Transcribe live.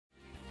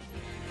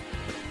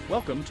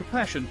Welcome to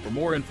Passion. For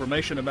more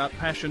information about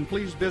Passion,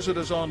 please visit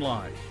us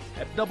online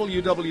at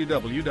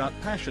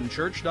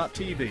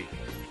www.passionchurch.tv.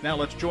 Now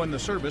let's join the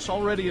service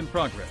already in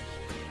progress.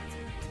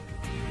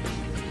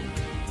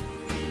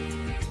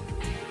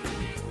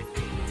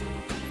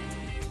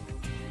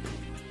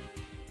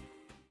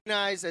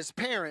 As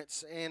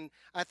parents, and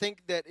I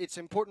think that it's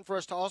important for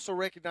us to also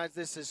recognize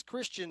this as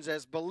Christians,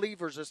 as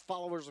believers, as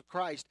followers of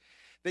Christ,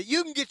 that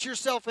you can get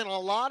yourself in a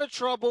lot of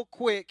trouble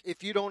quick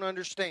if you don't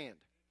understand.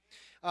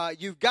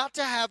 You've got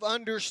to have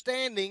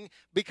understanding,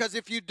 because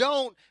if you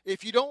don't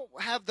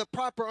have the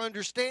proper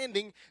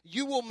understanding,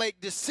 you will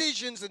make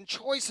decisions and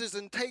choices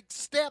and take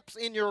steps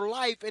in your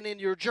life and in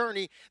your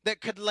journey that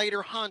could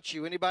later haunt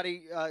you.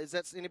 Anybody, is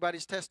that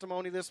anybody's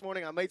testimony this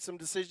morning? I made some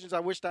decisions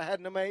I wished I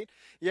hadn't have made.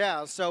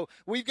 Yeah, so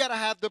we've got to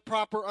have the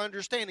proper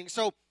understanding.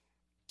 So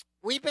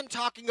we've been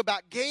talking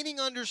about gaining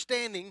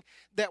understanding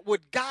that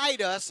would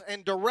guide us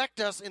and direct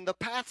us in the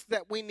paths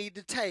that we need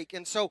to take.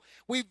 And so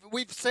we've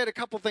said a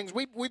couple things.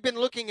 We've been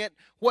looking at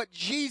what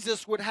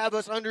Jesus would have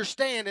us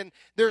understand, and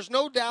there's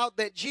no doubt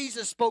that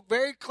Jesus spoke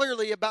very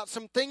clearly about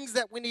some things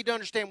that we need to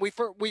understand. We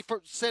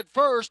said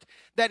first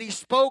that he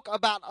spoke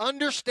about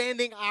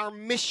understanding our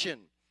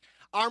mission.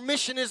 Our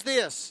mission is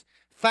this: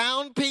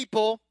 found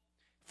people,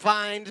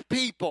 find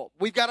people.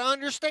 We've got to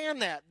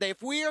understand that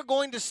if we are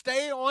going to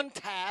stay on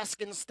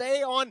task and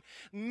stay on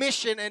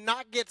mission and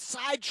not get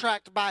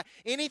sidetracked by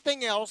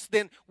anything else,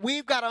 then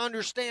we've got to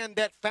understand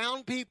that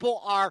found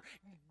people are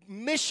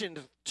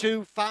missioned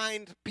to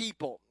find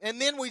people.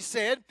 And then we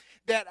said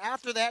that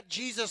after that,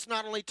 Jesus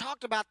not only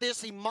talked about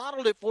this, he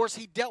modeled it for us.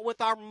 He dealt with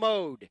our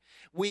mode.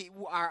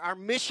 Our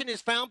mission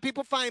is found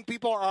people, find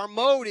people. Our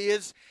mode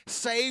is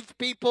saved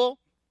people,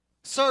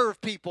 serve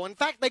people. In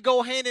fact, they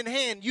go hand in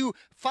hand. You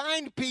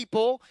find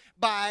people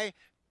by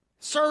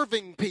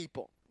serving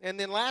people. And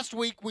then last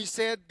week we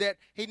said that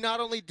he not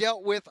only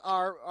dealt with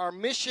our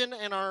mission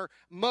and our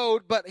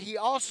mode, but he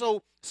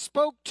also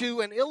spoke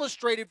to and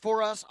illustrated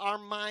for us our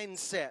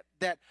mindset.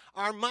 That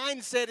our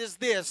mindset is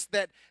this: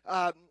 that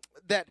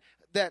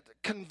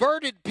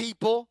converted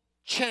people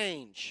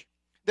change.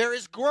 There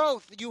is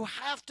growth. You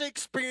have to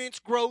experience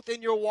growth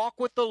in your walk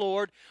with the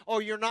Lord,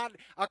 or you're not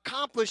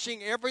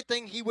accomplishing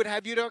everything he would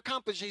have you to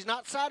accomplish. He's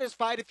not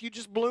satisfied if you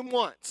just bloom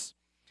once.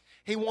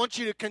 He wants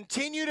you to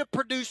continue to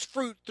produce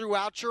fruit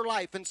throughout your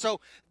life. And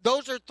so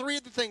those are three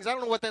of the things. I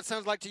don't know what that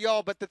sounds like to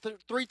y'all, but the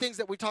three things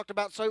that we talked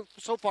about so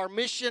far: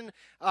 mission,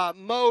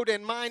 mode,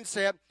 and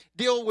mindset,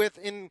 deal with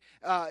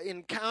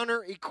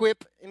encounter,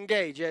 equip,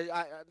 engage.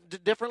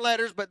 Different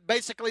letters, but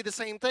basically the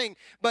same thing.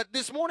 But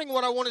this morning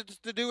what I wanted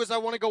to do is I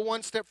want to go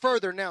one step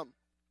further. Now,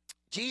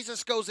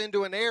 Jesus goes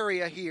into an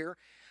area here.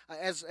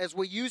 As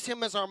we use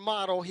him as our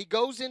model, he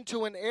goes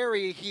into an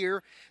area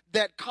here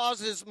that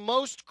causes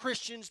most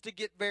Christians to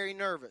get very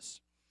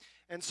nervous.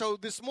 And so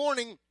this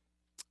morning,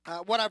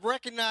 what I've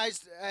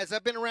recognized as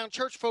I've been around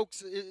church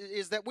folks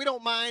is that we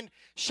don't mind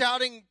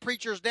shouting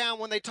preachers down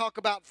when they talk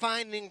about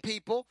finding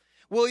people.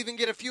 We'll even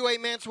get a few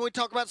amens when we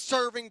talk about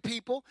serving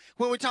people.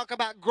 When we talk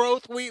about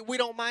growth, we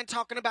don't mind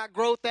talking about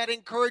growth. That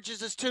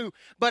encourages us too.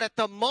 But at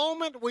the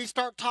moment we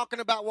start talking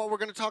about what we're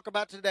going to talk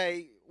about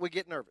today, we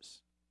get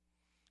nervous.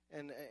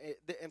 And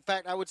in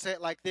fact, I would say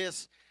it like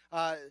this.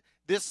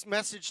 This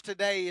message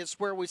today is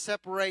where we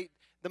separate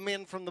the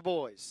men from the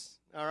boys.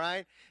 All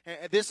right?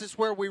 And this is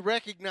where we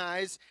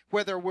recognize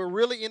whether we're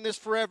really in this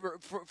forever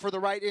for the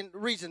right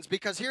reasons.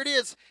 Because here it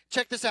is.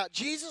 Check this out.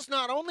 Jesus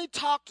not only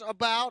talked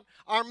about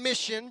our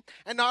mission,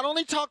 and not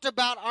only talked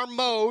about our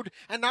mode,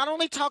 and not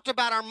only talked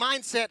about our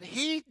mindset,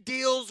 he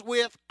deals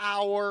with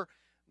our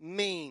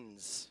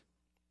means.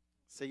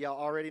 See, y'all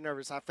already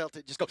nervous. I felt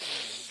it just go.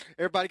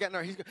 Everybody got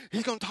nervous.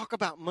 He's going to talk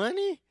about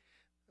money?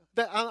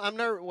 I'm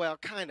nervous. Well,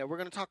 kind of. We're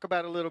going to talk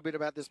about a little bit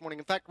about this morning.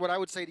 In fact, what I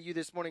would say to you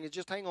this morning is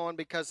just hang on,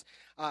 because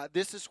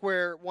this is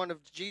where one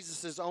of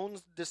Jesus' own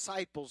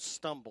disciples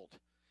stumbled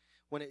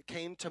when it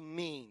came to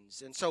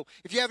means. And so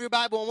if you have your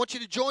Bible, I want you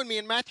to join me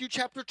in Matthew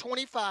chapter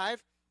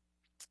 25.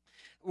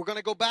 We're going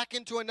to go back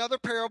into another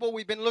parable.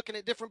 We've been looking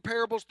at different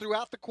parables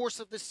throughout the course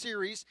of this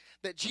series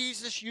that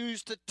Jesus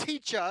used to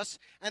teach us,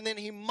 and then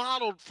he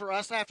modeled for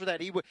us after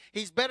that.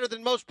 He's better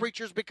than most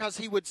preachers because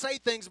he would say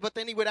things, but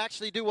then he would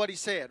actually do what he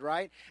said,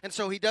 right? And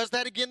so he does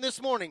that again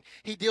this morning.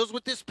 He deals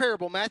with this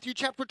parable. Matthew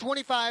chapter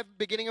 25,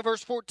 beginning of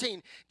verse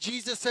 14.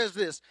 Jesus says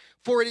this: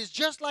 "For it is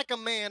just like a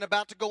man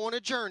about to go on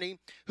a journey,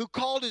 who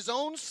called his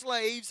own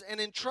slaves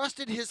and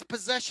entrusted his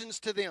possessions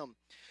to them.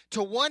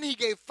 To one he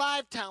gave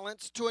 5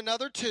 talents, to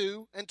another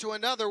 2, and to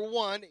another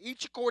 1,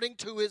 each according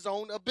to his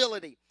own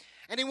ability.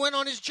 And he went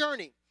on his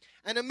journey.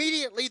 And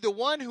immediately the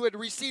one who had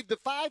received the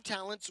 5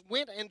 talents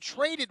went and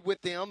traded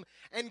with them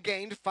and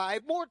gained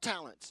 5 more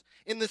talents.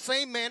 In the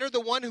same manner,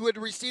 the one who had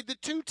received the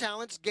 2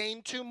 talents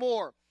gained 2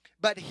 more.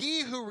 But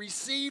he who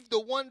received the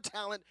 1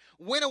 talent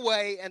went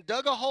away and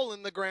dug a hole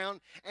in the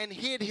ground and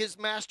hid his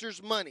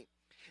master's money.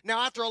 Now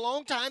after a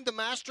long time, the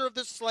master of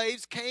the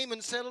slaves came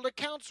and settled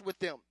accounts with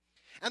them.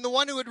 And the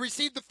one who had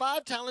received the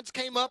 5 talents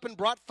came up and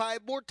brought 5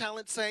 more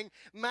talents, saying,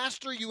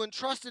 Master, you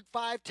entrusted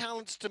 5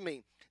 talents to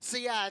me.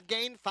 See, I have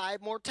gained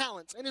 5 more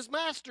talents. And his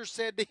master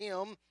said to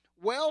him,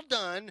 well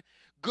done,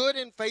 good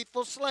and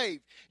faithful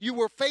slave. You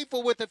were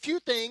faithful with a few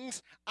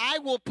things. I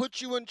will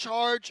put you in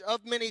charge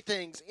of many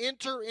things.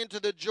 Enter into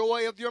the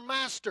joy of your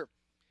master.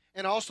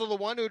 And also the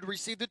one who had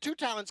received the 2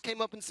 talents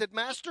came up and said,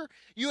 Master,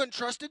 you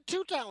entrusted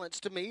 2 talents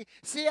to me.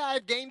 See, I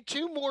have gained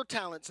 2 more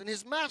talents. And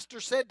his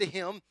master said to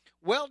him,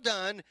 well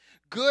done,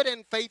 good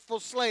and faithful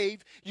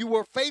slave. You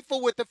were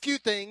faithful with a few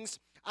things.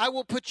 I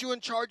will put you in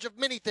charge of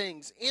many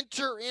things.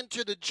 Enter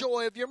into the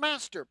joy of your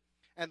master.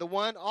 And the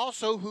one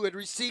also who had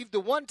received the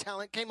 1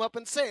 talent came up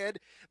and said,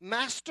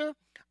 Master,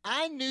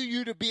 I knew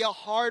you to be a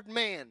hard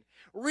man,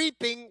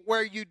 reaping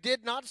where you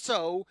did not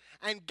sow,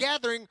 and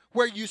gathering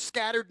where you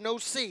scattered no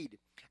seed.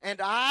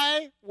 And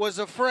I was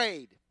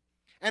afraid,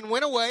 and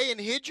went away and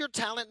hid your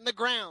talent in the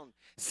ground.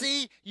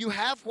 See, you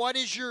have what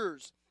is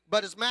yours.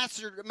 But his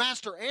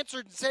master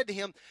answered and said to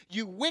him,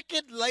 you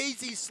wicked,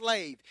 lazy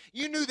slave,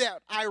 you knew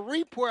that I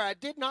reap where I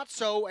did not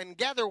sow, and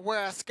gather where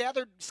I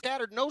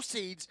scattered no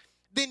seeds.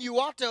 Then you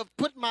ought to have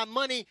put my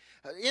money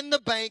in the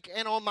bank,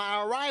 and on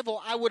my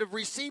arrival I would have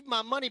received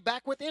my money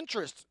back with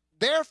interest.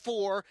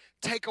 Therefore,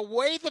 take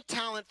away the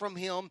talent from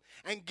him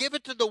and give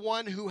it to the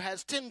one who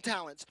has 10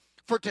 talents.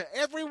 For to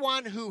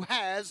everyone who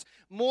has,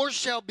 more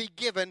shall be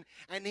given,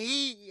 and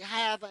he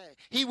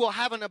will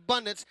have an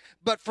abundance.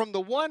 But from the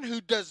one who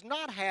does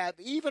not have,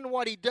 even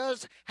what he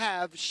does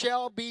have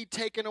shall be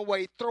taken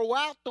away. Throw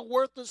out the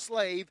worthless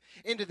slave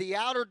into the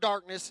outer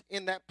darkness.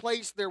 In that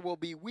place there will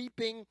be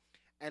weeping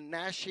and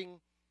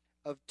gnashing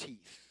of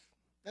teeth.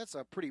 That's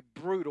a pretty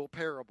brutal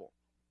parable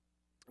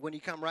when you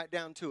come right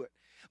down to it.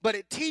 But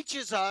it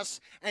teaches us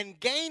and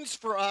gains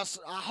for us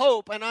a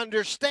hope and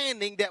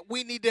understanding that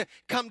we need to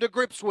come to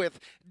grips with.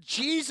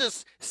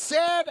 Jesus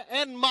said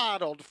and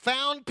modeled,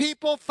 found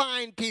people,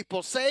 find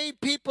people, saved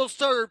people,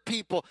 served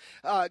people,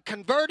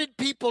 converted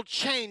people,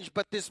 changed.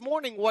 But this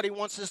morning what he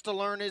wants us to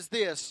learn is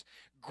this: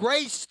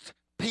 graced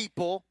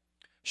people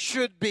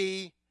should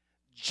be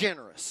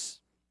generous.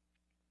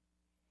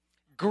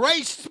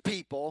 Graced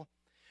people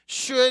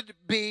should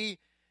be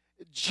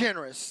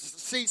generous.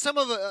 See, some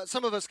of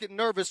us get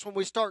nervous when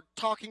we start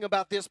talking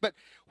about this, but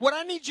what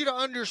I need you to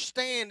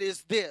understand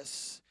is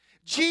this: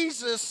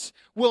 Jesus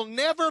will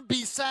never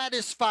be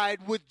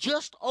satisfied with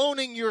just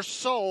owning your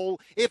soul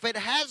if it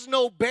has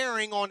no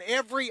bearing on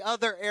every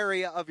other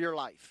area of your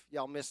life.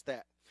 Y'all missed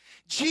that.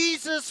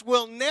 Jesus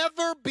will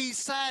never be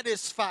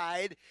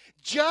satisfied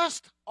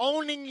just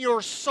owning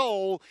your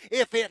soul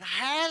if it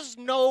has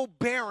no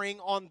bearing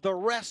on the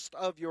rest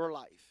of your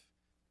life.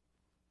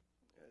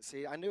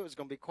 See, I knew it was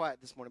going to be quiet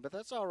this morning, but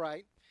that's all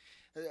right.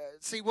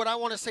 See, what I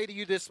want to say to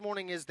you this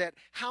morning is that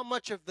how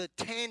much of the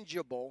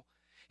tangible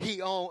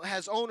he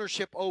has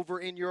ownership over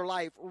in your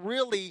life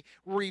really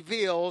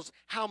reveals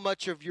how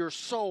much of your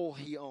soul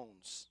he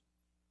owns.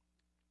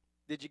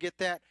 Did you get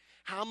that?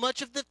 How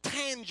much of the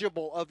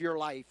tangible of your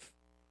life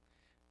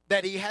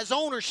that he has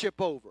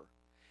ownership over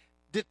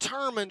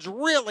determines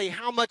really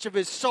how much of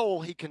his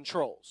soul he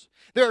controls.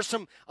 There are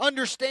some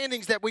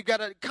understandings that we've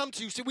got to come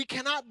to. See, we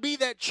cannot be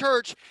that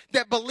church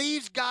that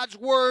believes God's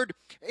word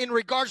in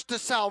regards to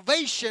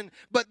salvation,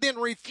 but then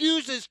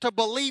refuses to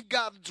believe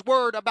God's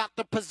word about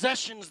the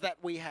possessions that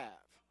we have.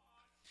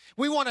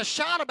 We want to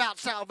shout about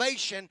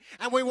salvation,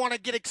 and we want to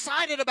get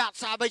excited about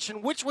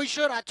salvation, which we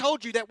should. I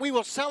told you that we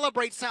will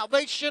celebrate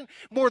salvation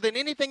more than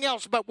anything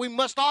else, but we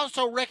must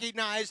also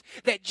recognize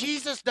that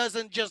Jesus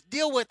doesn't just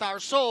deal with our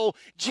soul.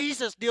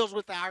 Jesus deals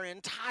with our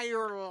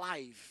entire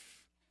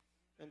life.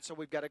 And so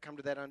we've got to come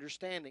to that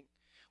understanding.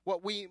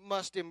 What we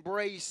must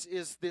embrace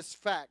is this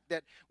fact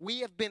that we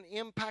have been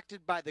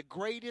impacted by the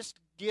greatest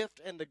gift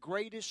and the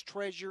greatest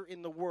treasure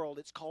in the world.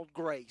 It's called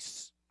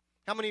grace.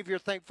 How many of you are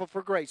thankful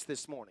for grace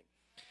this morning?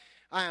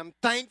 I am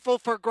thankful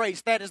for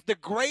grace. That is the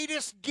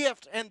greatest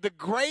gift and the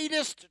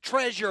greatest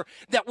treasure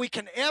that we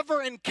can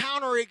ever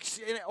encounter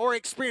or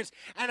experience.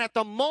 And at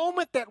the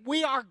moment that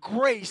we are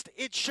graced,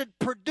 it should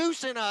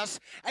produce in us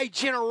a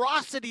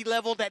generosity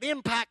level that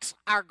impacts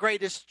our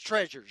greatest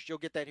treasures. You'll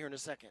get that here in a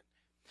second.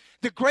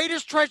 The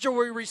greatest treasure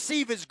we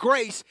receive is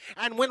grace,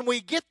 and when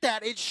we get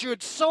that, it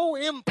should so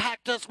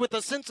impact us with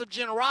a sense of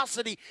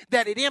generosity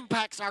that it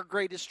impacts our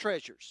greatest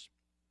treasures.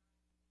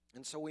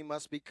 And so we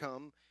must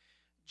become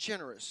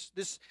generous.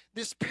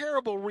 This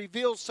parable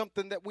reveals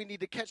something that we need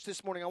to catch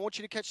this morning. I want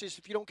you to catch this.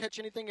 If you don't catch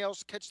anything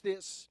else, catch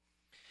this.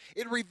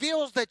 It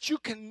reveals that you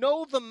can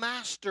know the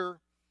master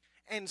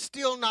and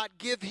still not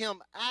give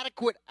him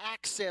adequate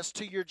access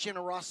to your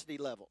generosity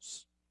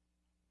levels.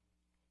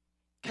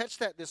 Catch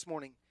that this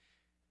morning.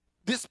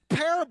 This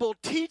parable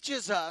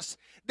teaches us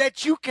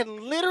that you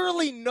can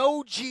literally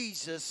know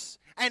Jesus,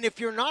 and if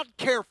you're not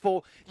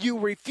careful, you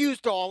refuse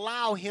to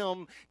allow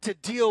him to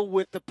deal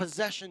with the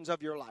possessions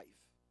of your life.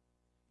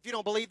 If you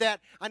don't believe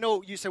that, I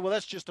know you say, well,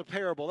 that's just a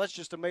parable. That's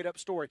just a made-up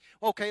story.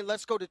 Okay,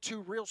 let's go to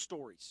 2 real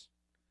stories.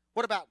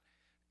 What about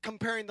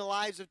comparing the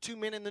lives of 2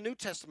 men in the New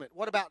Testament?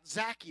 What about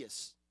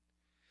Zacchaeus?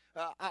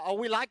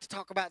 We like to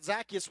talk about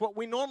Zacchaeus. What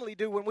we normally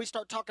do when we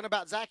start talking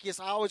about Zacchaeus,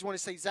 I always want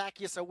to say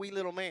Zacchaeus, a wee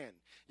little man.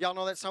 Y'all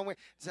know that song?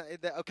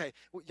 Okay.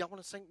 Y'all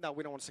want to sing? No,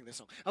 we don't want to sing this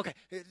song. Okay.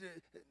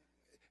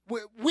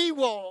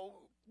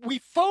 We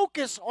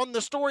focus on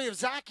the story of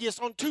Zacchaeus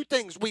on two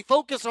things. We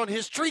focus on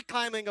his tree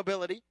climbing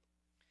ability,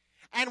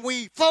 and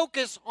we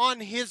focus on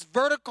his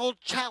vertical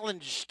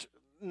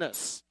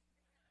challengedness.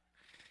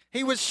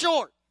 He was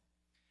short.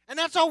 And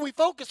that's all we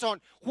focus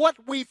on.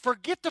 What we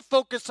forget to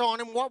focus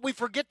on and what we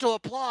forget to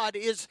applaud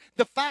is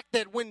the fact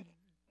that when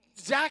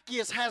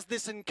Zacchaeus has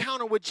this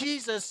encounter with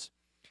Jesus,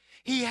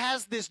 he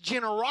has this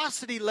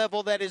generosity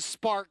level that is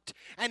sparked.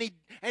 And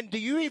do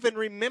you even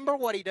remember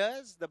what he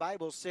does? The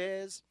Bible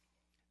says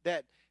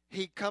that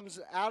he comes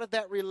out of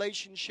that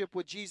relationship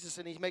with Jesus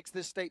and he makes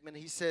this statement.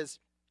 He says,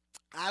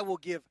 I will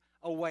give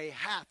away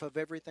half of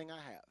everything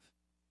I have.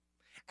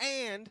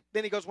 And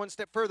then he goes one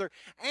step further,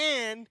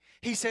 and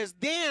he says,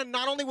 then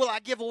not only will I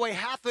give away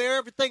half of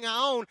everything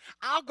I own,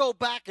 I'll go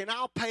back and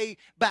I'll pay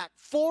back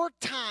 4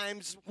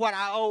 times what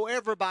I owe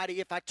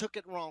everybody if I took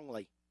it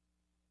wrongly.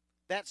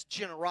 That's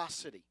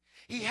generosity.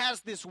 He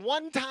has this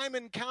one-time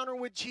encounter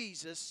with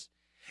Jesus,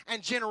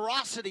 and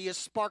generosity is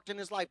sparked in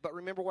his life. But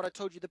remember what I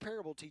told you the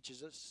parable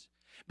teaches us.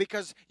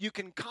 Because you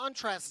can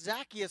contrast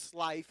Zacchaeus'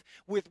 life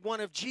with one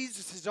of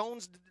Jesus'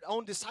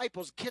 own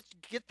disciples.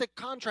 Get the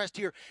contrast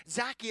here.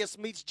 Zacchaeus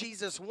meets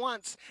Jesus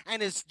once,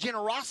 and his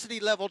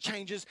generosity level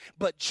changes,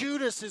 but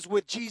Judas is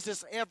with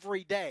Jesus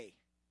every day.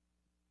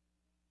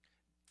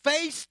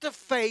 Face to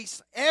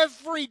face,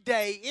 every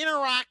day,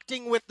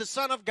 interacting with the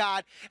Son of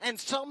God, and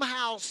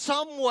somehow,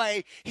 some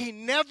way, he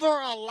never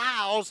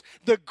allows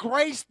the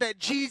grace that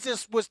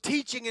Jesus was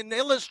teaching and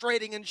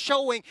illustrating and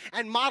showing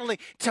and modeling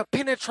to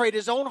penetrate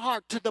his own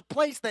heart to the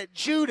place that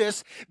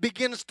Judas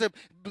begins to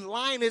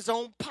line his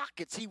own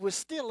pockets. He was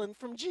stealing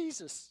from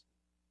Jesus.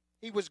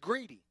 He was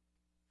greedy.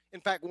 In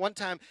fact, one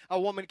time a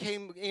woman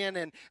came in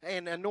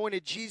and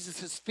anointed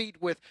Jesus'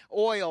 feet with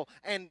oil,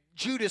 and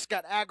Judas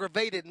got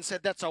aggravated and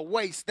said, that's a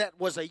waste. That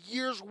was a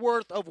year's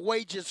worth of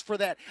wages for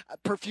that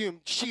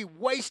perfume. She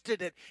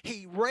wasted it.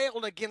 He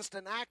railed against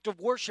an act of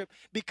worship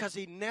because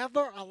he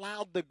never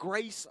allowed the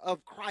grace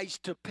of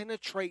Christ to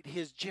penetrate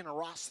his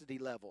generosity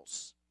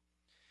levels.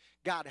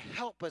 God,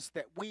 help us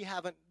that we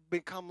haven't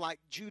become like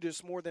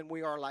Judas more than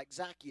we are like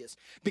Zacchaeus,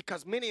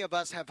 because many of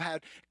us have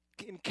had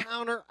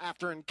encounter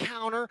after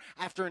encounter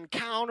after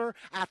encounter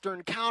after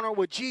encounter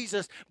with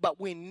Jesus, but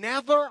we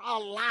never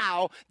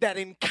allow that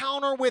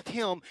encounter with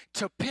him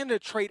to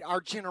penetrate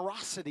our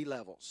generosity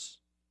levels.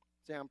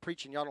 See, I'm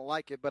preaching. Y'all don't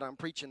like it, but I'm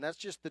preaching. That's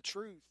just the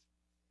truth.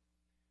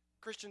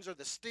 Christians are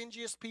the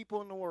stingiest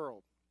people in the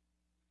world.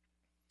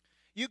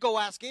 You go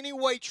ask any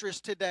waitress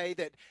today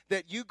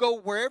that you go,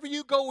 wherever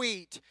you go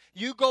eat,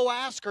 you go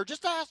ask her,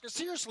 just ask her,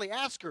 seriously,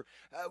 ask her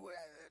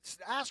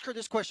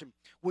this question.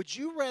 Would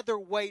you rather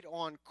wait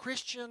on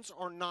Christians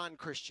or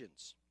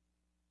non-Christians?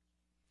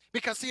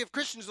 Because, see, if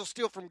Christians will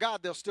steal from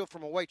God, they'll steal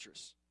from a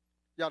waitress.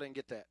 Y'all didn't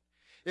get that.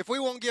 If we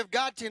won't give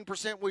God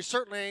 10%, we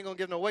certainly ain't going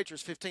to give no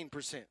waitress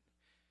 15%.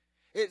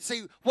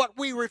 See, what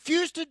we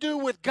refuse to do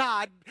with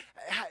God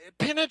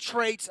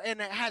penetrates and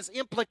has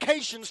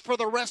implications for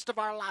the rest of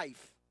our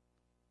life.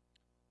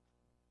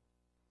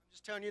 I'm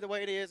just telling you the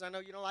way it is. I know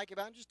you don't like it,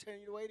 but I'm just telling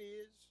you the way it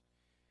is.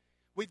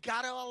 We've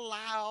got to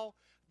allow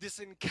this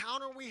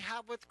encounter we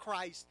have with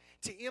Christ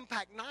to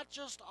impact not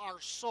just our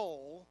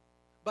soul,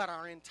 but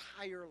our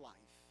entire life.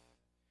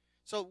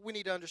 So we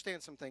need to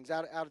understand some things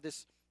out of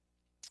this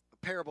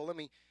parable. Let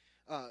me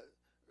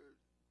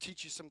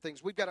teach you some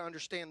things. We've got to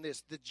understand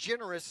this. The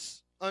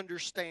generous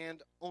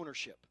understand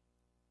ownership.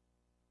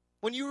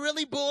 When you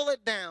really boil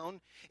it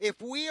down,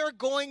 if we are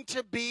going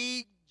to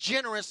be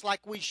generous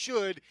like we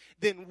should,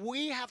 then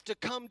we have to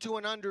come to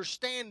an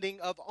understanding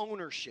of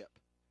ownership.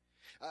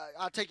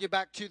 I'll take you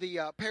back to the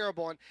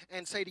parable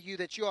and say to you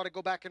that you ought to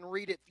go back and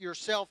read it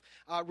yourself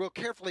real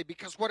carefully,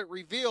 because what it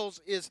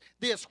reveals is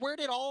this. Where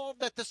did all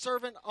that the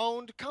servant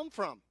owned come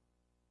from?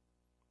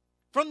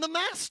 From the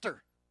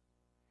master.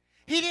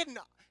 He didn't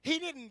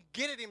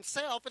get it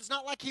himself. It's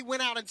not like he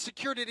went out and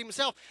secured it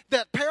himself.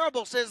 That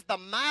parable says the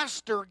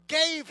master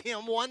gave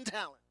him 1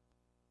 talent.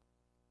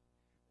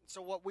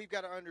 So what we've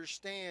got to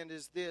understand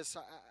is this.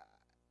 I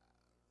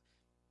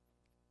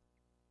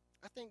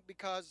think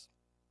because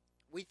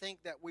we think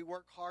that we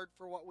work hard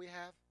for what we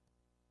have,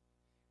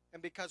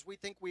 and because we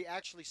think we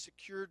actually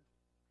secured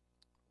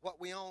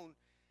what we own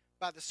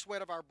by the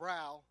sweat of our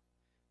brow,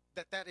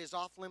 that is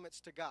off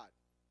limits to God.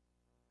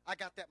 I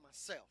got that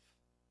myself.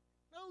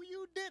 No,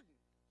 you didn't.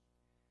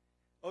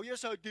 Oh,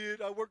 yes, I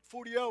did. I worked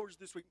 40 hours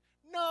this week.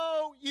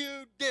 No,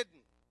 you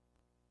didn't.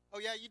 Oh,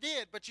 yeah, you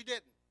did, but you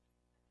didn't.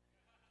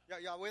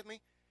 Y'all with me?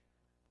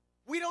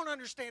 We don't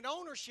understand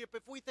ownership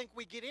if we think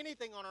we get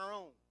anything on our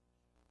own.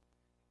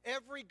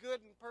 Every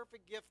good and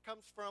perfect gift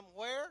comes from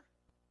where?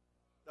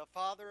 The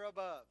Father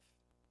above.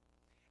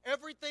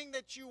 Everything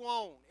that you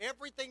own,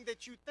 everything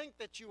that you think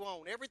that you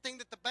own, everything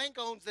that the bank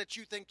owns that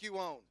you think you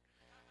own,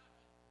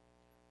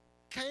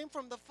 came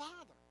from the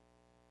Father.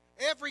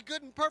 Every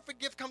good and perfect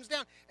gift comes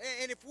down.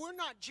 And if we're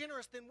not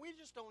generous, then we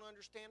just don't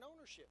understand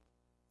ownership.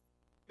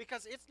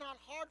 Because it's not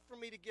hard for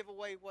me to give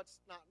away what's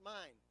not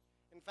mine.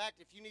 In fact,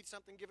 if you need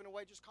something given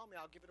away, just call me.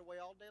 I'll give it away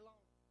all day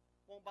long.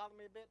 Won't bother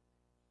me a bit.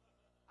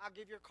 I'll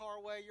give your car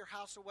away, your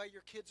house away,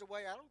 your kids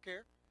away. I don't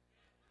care.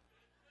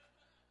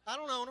 I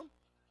don't own them.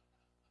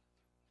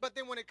 But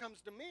then when it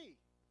comes to me,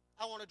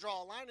 I want to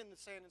draw a line in the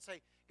sand and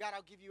say, God,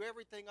 I'll give you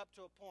everything up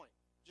to a point.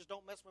 Just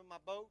don't mess with my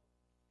boat.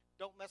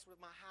 Don't mess with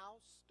my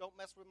house. Don't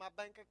mess with my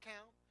bank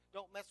account.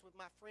 Don't mess with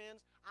my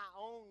friends. I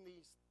own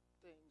these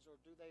things, or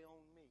do they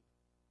own me?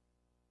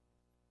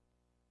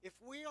 If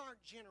we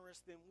aren't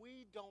generous, then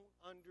we don't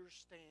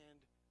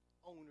understand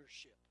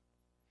ownership.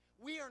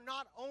 We are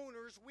not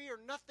owners. We are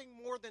nothing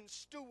more than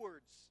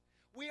stewards.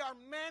 We are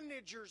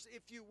managers,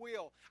 if you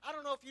will. I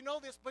don't know if you know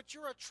this, but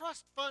you're a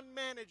trust fund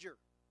manager.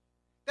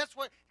 That's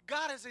what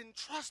God has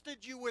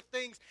entrusted you with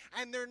things,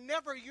 and they're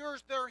never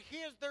yours. They're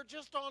His. They're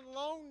just on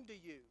loan to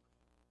you.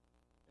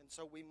 And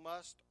so we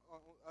must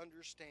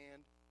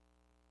understand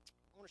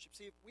ownership.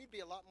 See, we'd be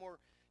a lot more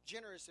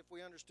generous if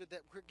we understood that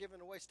we're giving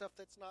away stuff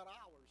that's not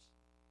ours.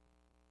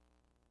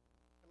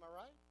 Am I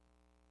right?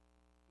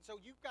 And so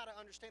you've got to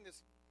understand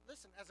this.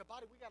 Listen, as a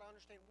body, we've got to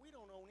understand we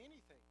don't own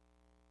anything.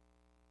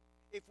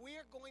 If we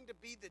are going to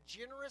be the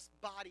generous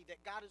body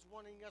that God is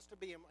wanting us to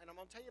be, and I'm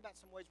going to tell you about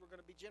some ways we're going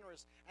to be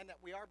generous and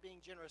that we are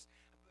being generous,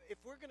 if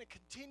we're going to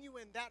continue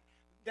in that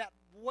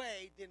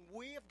way, then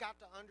we have got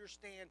to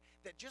understand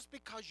that just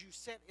because you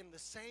sit in the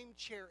same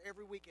chair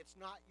every week, it's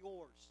not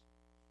yours.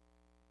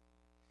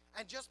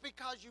 And just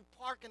because you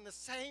park in the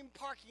same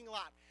parking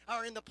lot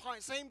or in the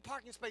same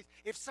parking space,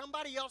 if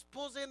somebody else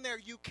pulls in there,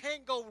 you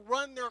can't go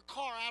run their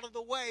car out of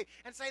the way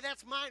and say,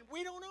 that's mine.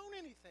 We don't own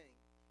anything.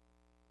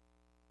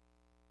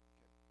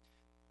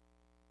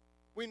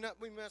 We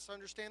must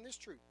understand this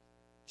truth.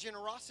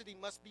 Generosity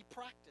must be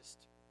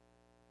practiced.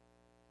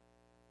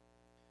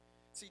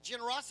 See,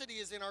 generosity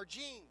is in our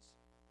genes,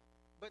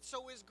 but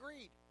so is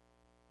greed.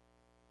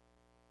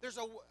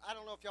 I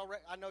don't know if y'all,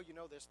 I know you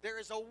know this. There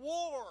is a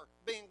war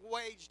being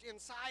waged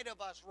inside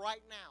of us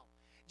right now.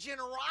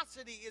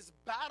 Generosity is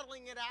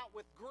battling it out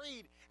with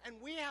greed,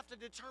 and we have to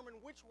determine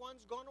which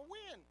one's going to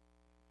win.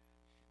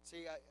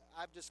 See,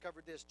 I've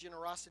discovered this.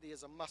 Generosity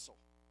is a muscle.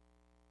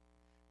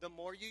 The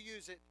more you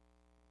use it,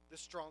 the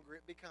stronger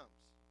it becomes.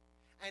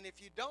 And if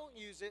you don't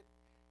use it,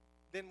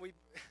 then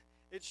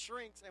it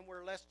shrinks and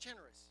we're less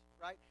generous,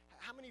 right?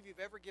 How many of you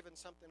have ever given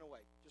something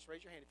away? Just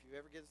raise your hand if you've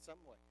ever given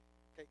something away.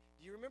 Okay,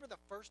 do you remember the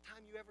first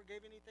time you ever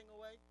gave anything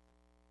away?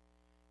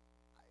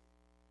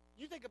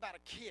 You think about a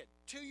kid,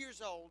 2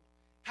 years old,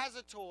 has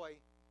a toy,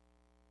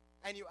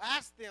 and you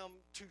ask them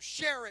to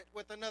share it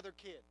with another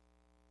kid.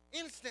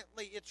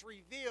 Instantly, it's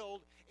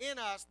revealed in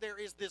us there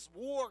is this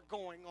war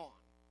going on.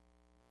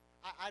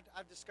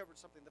 I've discovered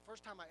something. The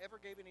first time I ever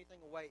gave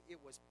anything away, it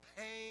was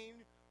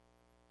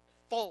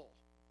painful.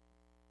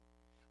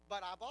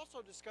 But I've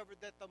also discovered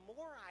that the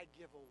more I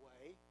give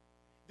away,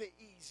 the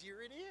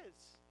easier it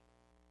is.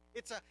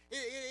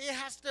 It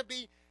has to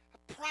be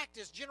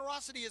practiced.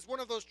 Generosity is one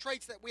of those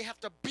traits that we have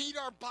to beat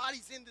our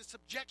bodies into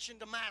subjection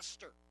to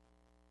master.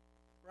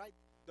 Right?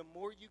 The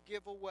more you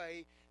give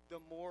away, the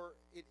more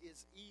it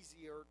is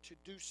easier to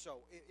do so.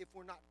 If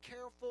we're not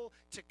careful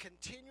to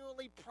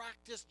continually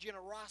practice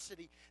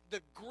generosity,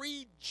 the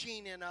greed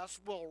gene in us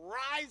will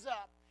rise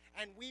up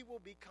and we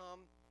will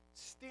become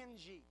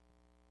stingy,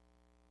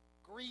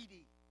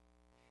 greedy.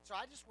 So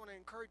I just want to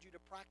encourage you to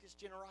practice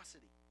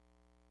generosity.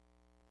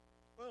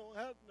 Well, I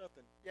don't have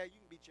nothing. Yeah, you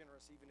can be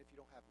generous even if you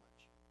don't have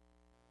much.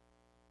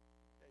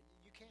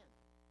 You can.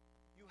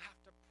 You have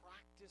to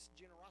practice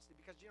generosity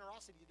because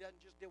generosity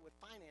doesn't just deal with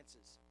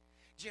finances.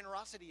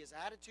 Generosity is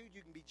attitude.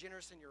 You can be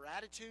generous in your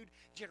attitude.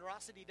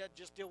 Generosity doesn't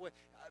just deal with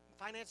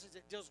finances.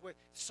 It deals with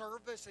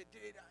service.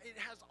 It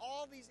has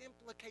all these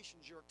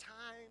implications. Your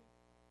time,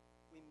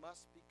 we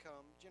must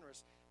become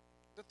generous.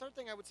 The third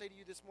thing I would say to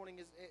you this morning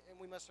is, and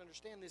we must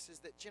understand this, is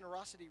that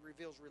generosity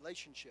reveals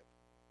relationship.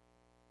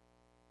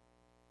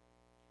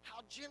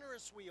 How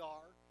generous we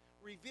are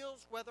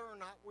reveals whether or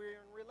not we're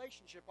in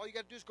relationship. All you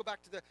got to do is go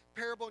back to the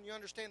parable and you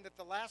understand that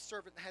the last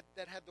servant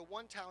that had the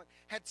one talent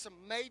had some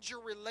major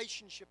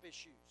relationship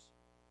issues.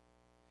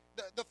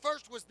 The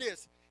first was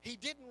this: he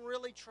didn't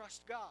really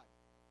trust God.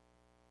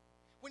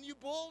 When you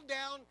boil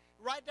down,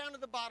 right down to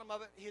the bottom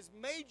of it, his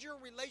major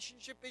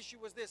relationship issue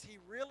was this: he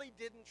really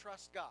didn't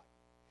trust God.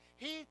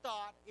 He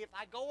thought, if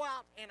I go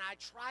out and I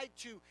try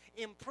to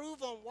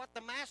improve on what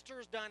the master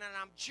has done and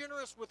I'm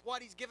generous with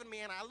what he's given me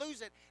and I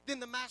lose it,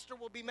 then the master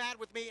will be mad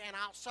with me and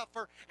I'll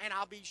suffer and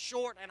I'll be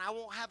short and I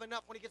won't have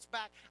enough when he gets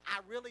back. I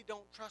really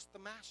don't trust the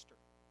master.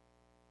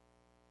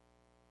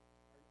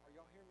 Are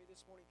y'all hearing me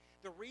this morning?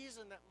 The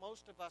reason that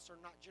most of us are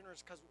not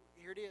generous, because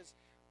here it is,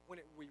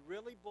 we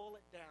really boil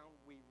it down,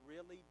 we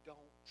really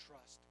don't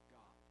trust God.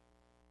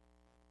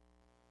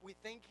 We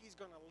think he's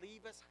going to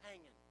leave us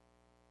hanging.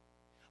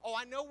 Oh,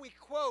 I know we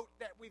quote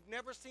that we've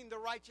never seen the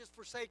righteous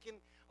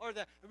forsaken or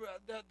the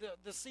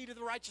seed of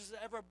the righteous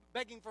ever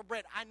begging for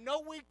bread. I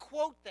know we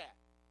quote that,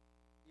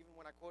 even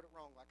when I quote it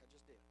wrong like I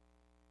just did.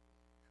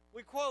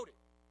 We quote it.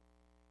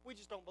 We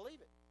just don't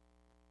believe it.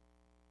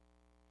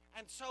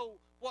 And so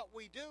what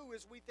we do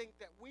is we think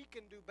that we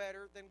can do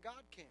better than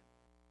God can.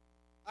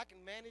 I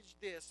can manage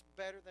this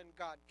better than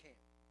God can.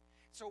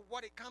 So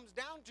what it comes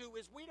down to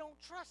is we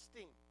don't trust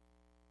Him.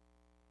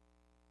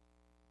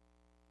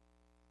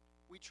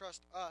 We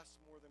trust us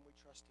more than we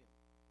trust Him.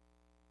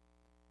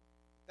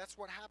 That's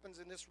what happens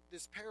in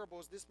this parable.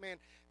 Is this man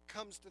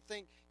comes to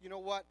think, you know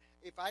what?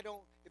 If I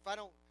don't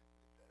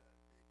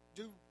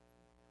do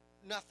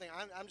nothing,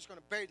 I'm just going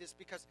to bury this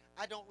because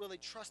I don't really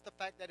trust the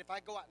fact that if I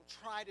go out and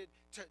try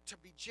to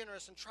be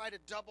generous and try to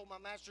double my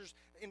master's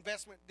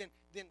investment, then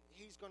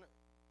he just didn't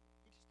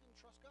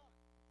trust God.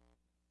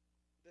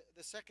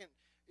 The second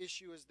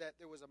issue is that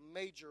there was a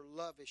major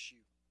love issue.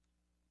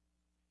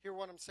 Hear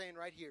what I'm saying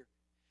right here.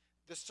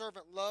 The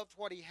servant loved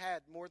what he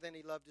had more than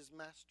he loved his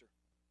master.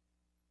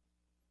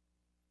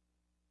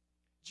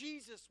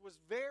 Jesus was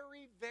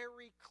very,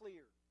 very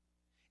clear.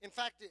 In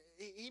fact,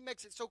 he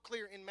makes it so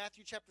clear in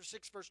Matthew chapter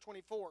 6, verse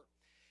 24.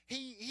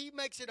 He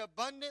makes it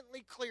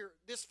abundantly clear,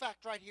 this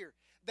fact right here,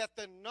 that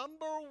the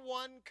number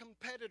one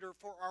competitor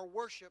for our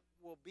worship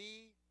will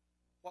be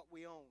what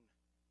we own.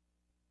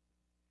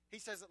 He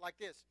says it like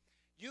this: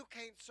 you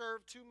can't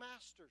serve two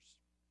masters.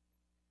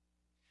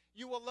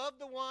 You will love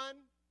the one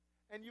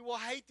and you will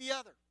hate the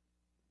other.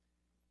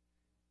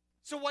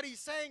 So what he's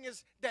saying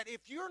is that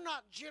if you're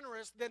not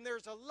generous, then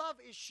there's a love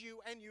issue,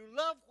 and you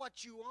love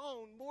what you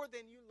own more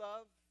than you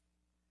love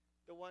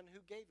the one who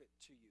gave it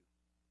to you.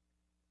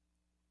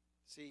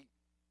 See,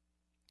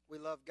 we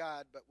love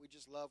God, but we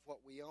just love what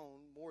we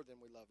own more than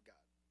we love God.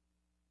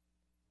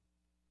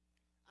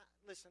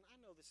 Listen, I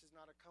know this is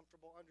not a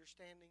comfortable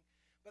understanding,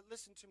 but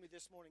listen to me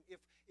this morning.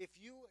 If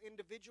you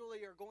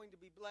individually are going to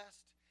be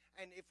blessed,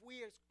 and if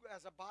we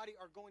as a body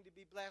are going to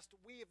be blessed,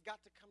 we have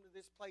got to come to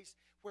this place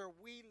where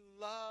we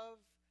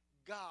love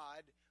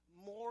God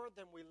more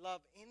than we love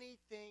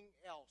anything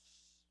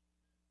else.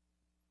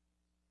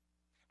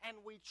 And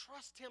we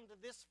trust Him to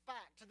this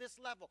fact, to this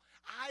level.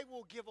 I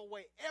will give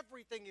away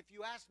everything if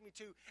you ask me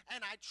to,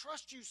 and I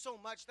trust you so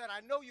much that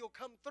I know you'll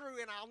come through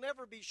and I'll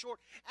never be short,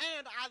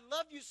 and I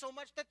love you so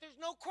much that there's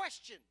no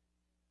question.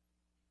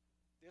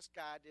 This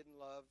guy didn't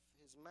love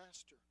his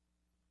master.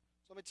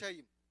 So let me tell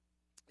you,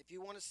 if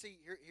you want to see,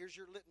 here's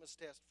your litmus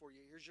test for you.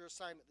 Here's your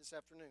assignment this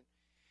afternoon.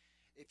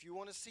 If you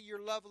want to see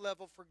your love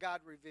level for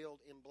God revealed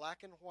in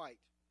black and white,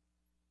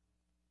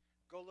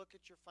 go look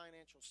at your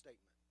financial statement.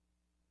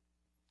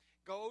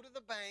 Go to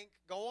the bank,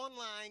 go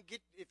online,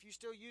 if you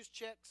still use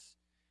checks,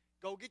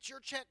 go get your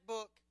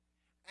checkbook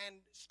and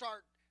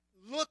start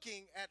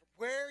looking at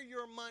where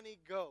your money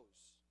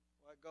goes.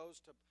 Well, it goes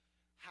to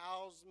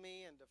house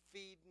me and to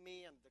feed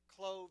me and to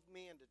clothe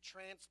me and to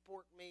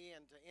transport me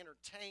and to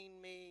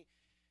entertain me.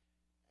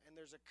 And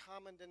there's a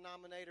common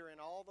denominator in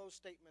all those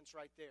statements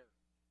right there: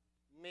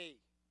 me.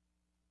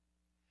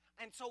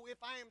 And so if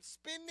I am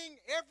spending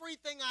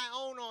everything I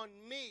own on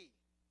me,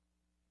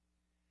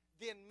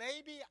 then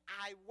maybe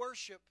I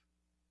worship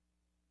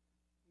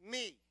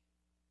me.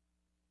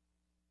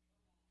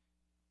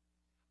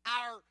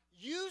 Our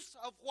use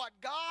of what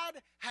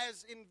God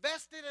has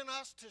invested in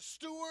us to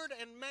steward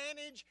and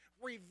manage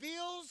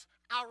reveals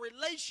our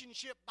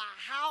relationship by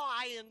how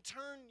I in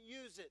turn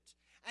use it.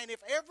 And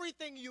if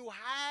everything you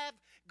have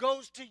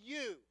goes to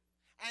you,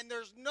 and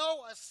there's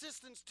no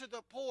assistance to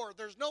the poor,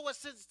 there's no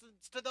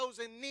assistance to those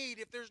in need,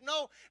 if there's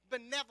no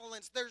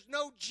benevolence, there's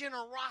no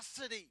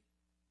generosity,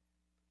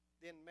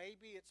 then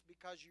maybe it's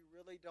because you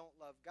really don't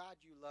love God,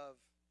 you love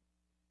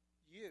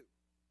you.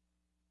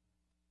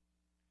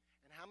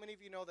 And how many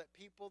of you know that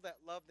people that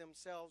love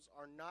themselves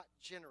are not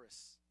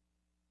generous?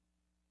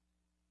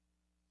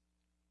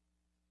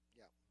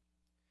 Yeah.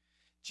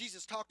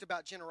 Jesus talked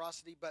about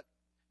generosity, but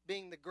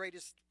being the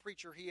greatest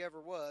preacher he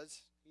ever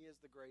was, he is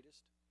the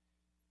greatest,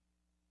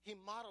 he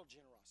modeled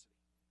generosity.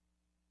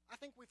 I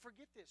think we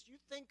forget this. You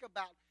think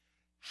about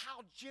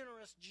how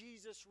generous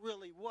Jesus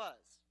really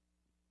was.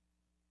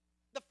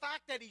 The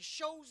fact that he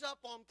shows up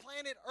on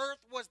planet Earth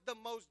was the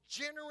most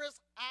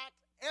generous act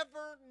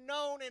ever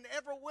known and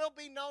ever will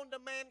be known to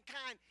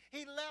mankind.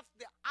 He left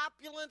the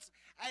opulence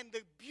and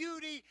the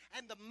beauty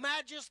and the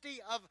majesty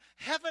of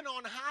heaven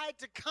on high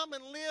to come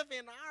and live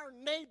in our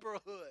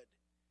neighborhood.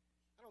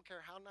 I don't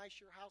care how nice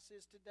your house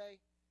is today.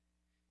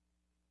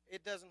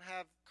 It doesn't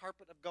have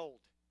carpet of gold.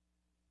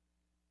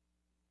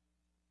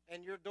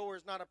 And your door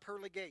is not a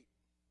pearly gate.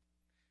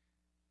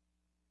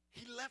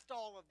 He left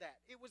all of that.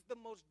 It was the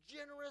most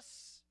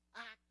generous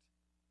act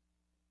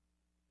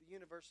the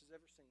universe has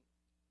ever seen.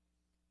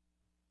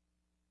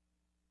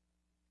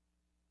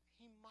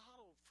 He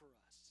modeled for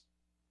us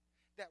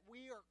that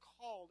we are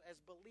called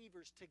as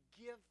believers to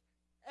give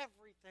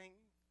everything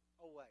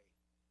away,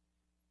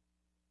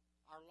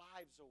 our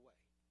lives away.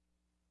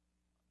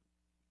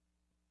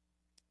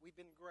 We've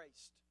been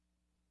graced.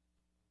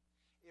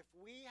 If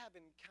we have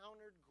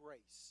encountered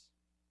grace,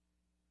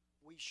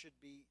 we should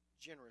be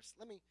generous.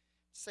 Let me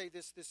say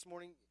this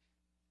morning.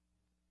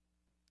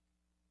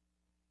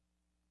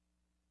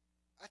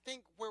 I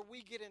think where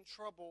we get in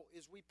trouble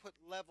is we put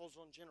levels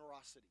on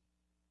generosity.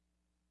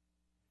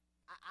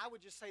 I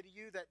would just say to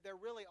you that there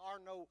really are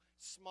no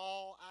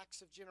small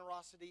acts of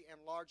generosity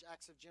and large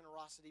acts of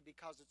generosity,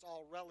 because it's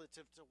all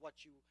relative to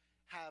what you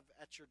have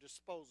at your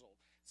disposal.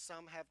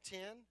 Some have 10,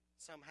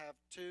 some have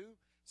 2,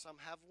 some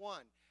have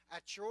 1.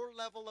 At your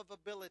level of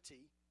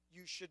ability,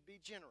 you should be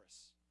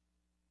generous.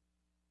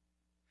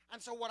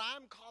 And so what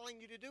I'm calling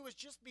you to do is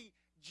just be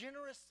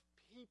generous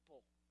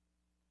people.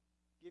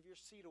 Give your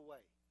seat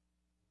away.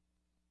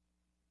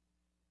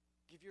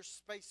 Give your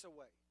space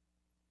away.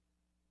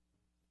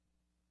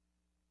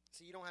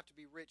 See, you don't have to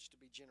be rich to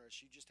be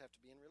generous. You just have to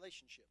be in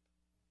relationship.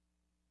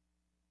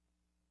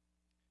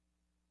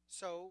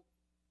 So,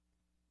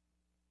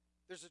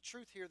 there's a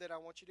truth here that I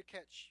want you to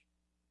catch.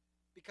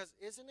 Because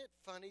isn't it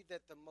funny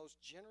that the most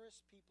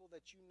generous people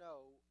that you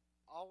know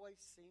always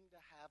seem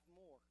to have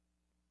more?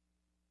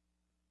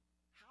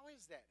 How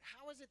is that?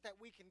 How is it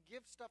that we can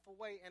give stuff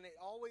away and it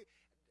always...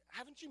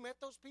 Haven't you met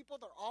those people?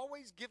 They're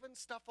always giving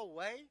stuff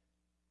away,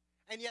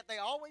 and yet they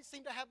always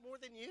seem to have more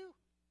than you.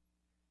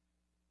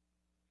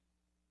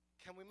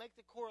 Can we make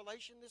the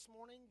correlation this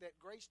morning that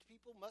graced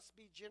people must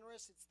be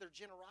generous? It's their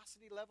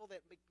generosity level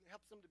that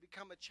helps them to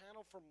become a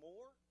channel for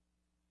more.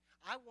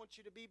 I want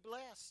you to be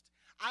blessed.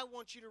 I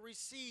want you to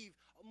receive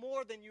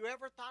more than you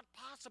ever thought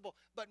possible.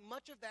 But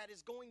much of that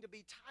is going to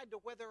be tied to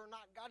whether or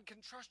not God can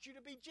trust you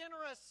to be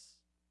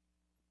generous.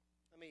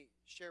 Let me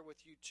share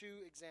with you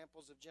 2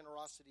 examples of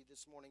generosity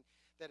this morning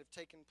that have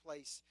taken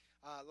place.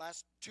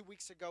 2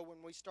 weeks ago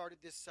when we started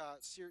this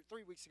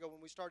 3 weeks ago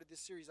when we started this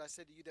series, I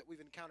said to you that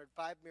we've encountered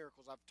 5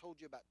 miracles. I've told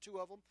you about 2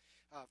 of them,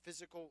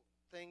 physical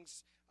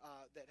things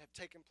that have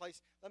taken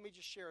place. Let me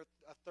just share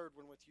a third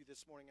one with you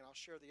this morning, and I'll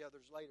share the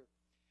others later.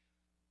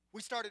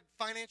 We started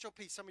financial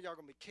peace. Some of y'all are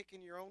going to be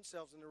kicking your own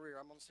selves in the rear.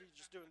 I'm going to see you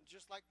just doing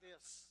just like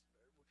this.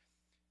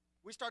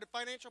 We started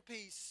financial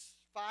peace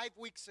 5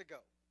 weeks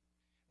ago.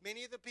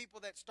 Many of the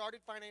people that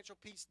started Financial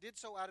Peace did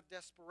so out of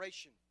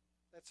desperation.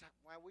 That's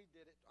why we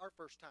did it our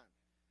first time.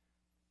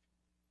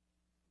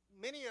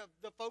 Many of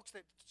the folks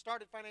that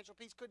started Financial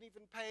Peace couldn't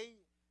even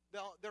pay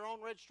their own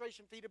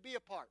registration fee to be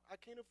a part. I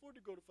can't afford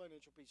to go to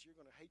Financial Peace. You're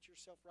going to hate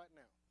yourself right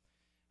now.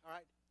 All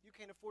right? You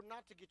can't afford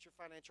not to get your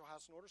financial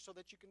house in order so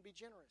that you can be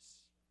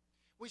generous.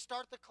 We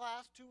start the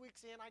class. 2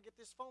 weeks in, I get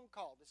this phone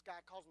call. This guy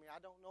calls me. I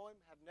don't know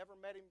him, have never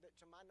met him,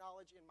 to my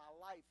knowledge, in my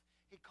life.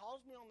 He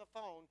calls me on the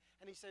phone,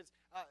 and he says,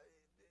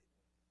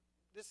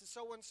 this is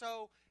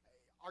so-and-so.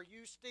 Are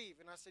you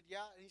Steve? And I said,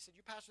 yeah. And he said,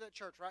 you pastor that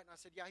church, right? And I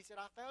said, yeah. He said,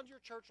 I found your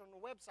church on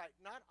the website.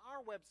 Not our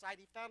website.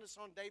 He found us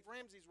on Dave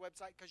Ramsey's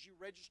website because you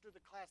register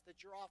the class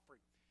that you're offering.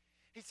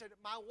 He said,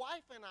 my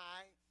wife and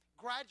I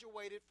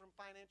graduated from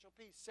Financial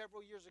Peace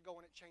several years ago,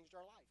 and it changed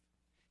our life.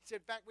 He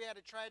said, in fact, we had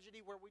a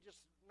tragedy where we just,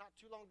 not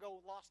too long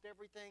ago, lost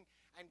everything.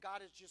 And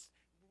God has just,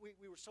 we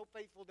were so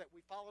faithful that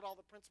we followed all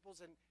the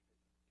principles, and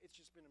it's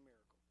just been a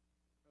miracle.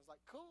 I was like,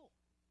 cool.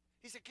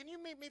 He said, can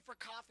you meet me for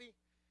coffee?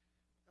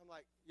 I'm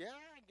like, yeah,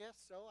 I guess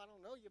so. I don't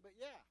know you, but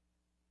yeah.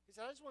 He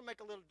said, I just want to make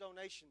a little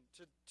donation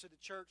to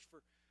the church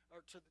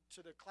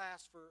to the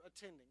class for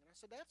attending. And I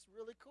said, that's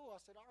really cool.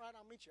 I said, all right,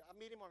 I'll meet you. I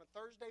meet him on a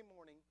Thursday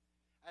morning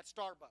at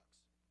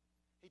Starbucks.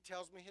 He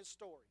tells me his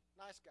story.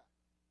 Nice guy.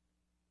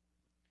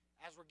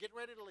 As we're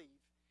getting ready to leave,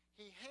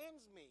 he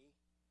hands me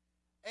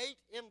 8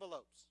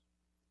 envelopes.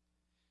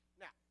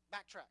 Now,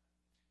 backtrack.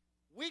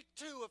 Week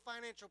 2 of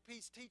Financial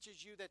Peace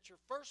teaches you that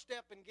your first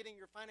step in getting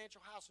your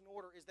financial house in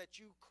order is that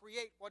you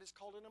create what is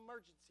called an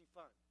emergency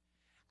fund.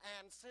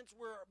 And since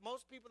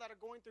most people that are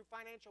going through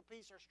Financial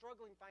Peace are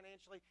struggling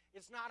financially,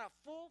 it's not a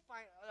full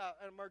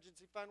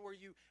emergency fund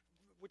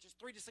which is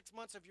 3 to 6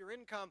 months of your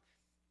income.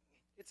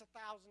 It's $1,000.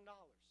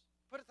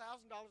 Put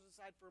 $1,000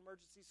 aside for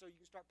emergency so you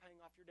can start paying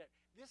off your debt.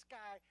 This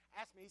guy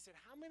asked me, he said,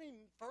 how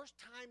many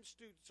first-time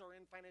students are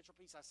in Financial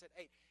Peace? I said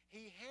 8.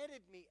 He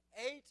handed me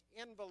 8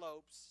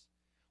 envelopes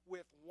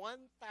with $1,000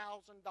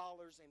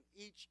 in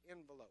each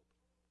envelope.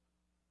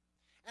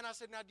 And I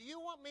said, now, do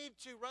you want me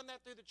to run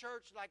that through the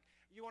church? Like,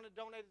 you want to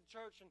donate to the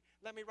church and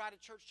let me write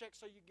a church check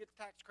so you get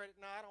the tax credit?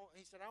 No, I don't.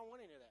 He said, I don't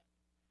want any of that.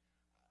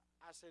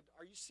 I said,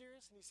 are you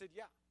serious? And he said,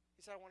 yeah.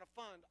 He said, I want to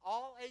fund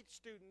all 8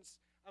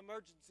 students'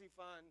 emergency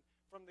fund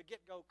from the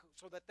get-go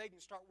so that they can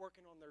start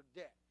working on their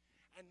debt.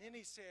 And then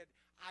he said,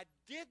 I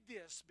did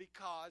this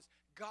because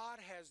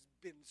God has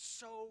been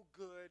so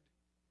good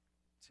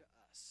to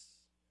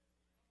us.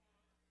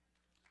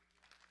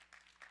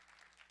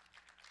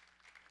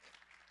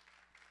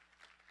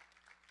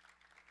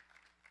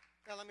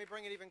 Now, let me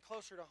bring it even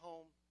closer to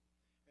home.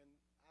 And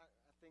I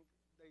think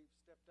they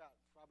stepped out.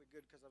 Probably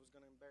good because I was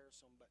going to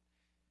embarrass them. But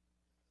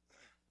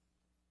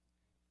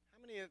how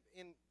many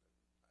in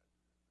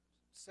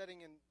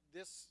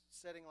this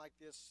setting like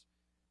this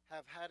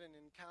have had an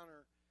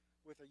encounter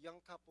with a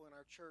young couple in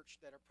our church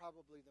that are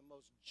probably the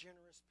most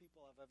generous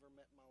people I've ever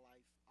met in my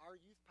life? Our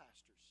youth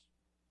pastors.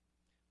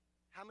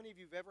 How many of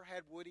you have ever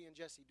had Woody and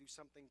Jesse do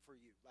something for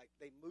you? Like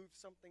they moved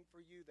something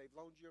for you, they've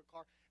loaned you a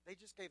car. They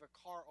just gave a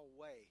car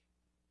away.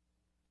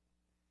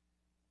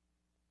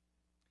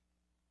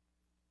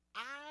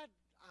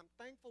 I'm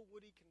thankful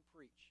Woody can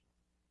preach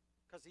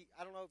because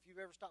I don't know if you've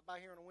ever stopped by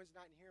here on a Wednesday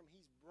night and hear him.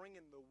 He's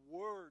bringing the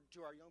word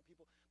to our young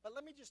people. But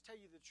let me just tell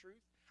you the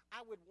truth.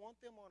 I would want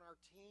them on our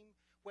team,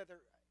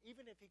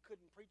 even if he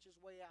couldn't preach his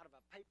way out of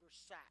a paper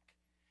sack,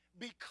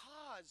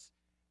 because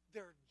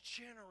they're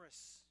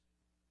generous.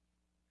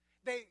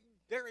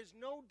 There is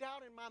no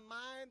doubt in my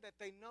mind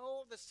that they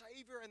know the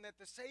Savior and that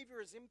the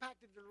Savior has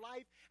impacted their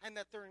life and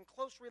that they're in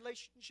close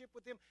relationship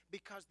with Him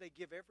because they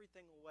give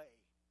everything away.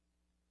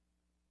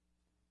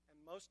 And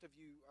most of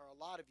you, or a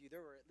lot of you,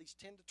 there were at least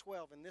 10 to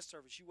 12 in this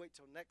service. You wait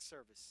till next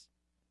service.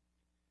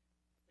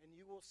 And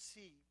you will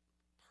see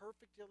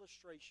perfect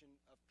illustration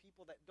of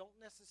people that don't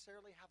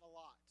necessarily have a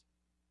lot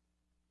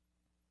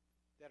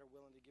that are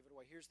willing to give it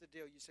away. Here's the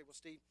deal. You say, well,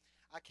 Steve,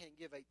 I can't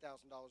give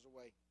 $8,000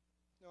 away.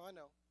 No, I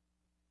know.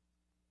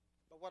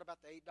 But what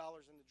about the $8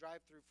 in the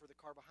drive-thru for the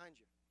car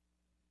behind you?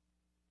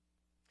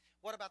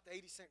 What about the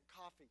 80-cent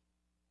coffee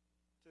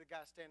to the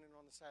guy standing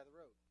on the side of the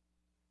road?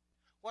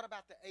 What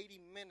about the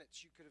 80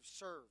 minutes you could have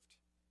served?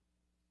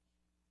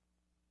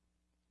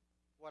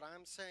 What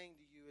I'm saying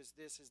to you is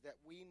this, is that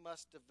we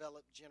must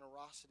develop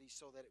generosity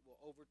so that it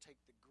will overtake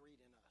the greed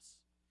in us.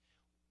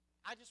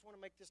 I just want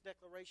to make this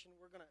declaration.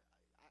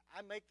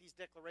 I make these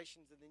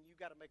declarations, and then you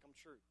got to make them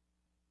true.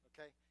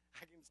 Okay?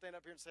 I can stand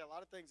up here and say a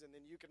lot of things, and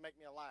then you can make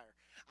me a liar.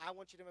 I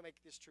want you to make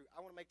this true. I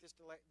want to make this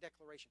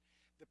declaration.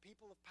 The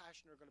people of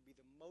Passion are going to be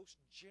the most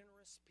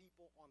generous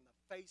people on the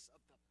face of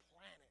the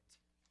planet.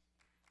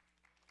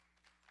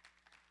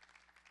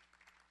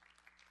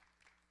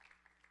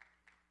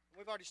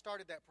 We've already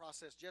started that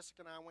process.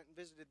 Jessica and I went and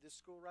visited this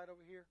school right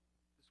over here,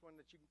 this one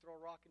that you can throw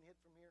a rock and hit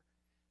from here.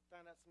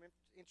 Found out some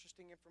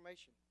interesting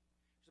information.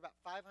 There's about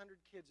 500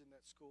 kids in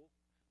that school.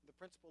 The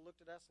principal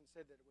looked at us and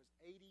said that it was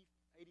 85%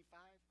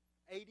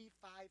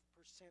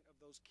 of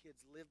those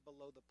kids live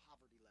below the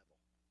poverty level.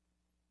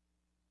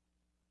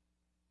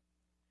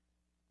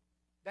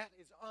 That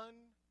is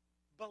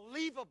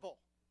unbelievable.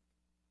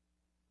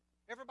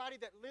 Everybody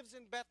that lives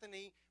in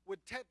Bethany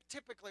would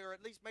typically, or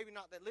at least maybe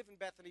not that live in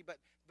Bethany,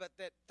 but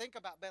that think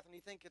about Bethany,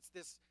 think it's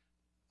this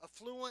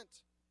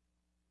affluent,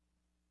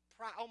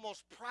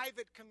 almost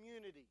private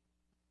community.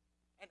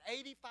 And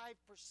 85%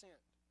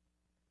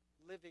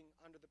 living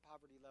under the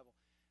poverty level.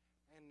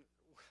 And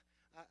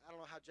I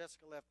don't know how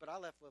Jessica left, but I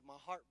left with my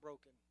heart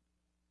broken.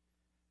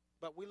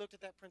 But we looked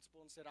at that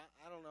principal and said,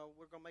 I don't know,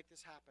 we're going to make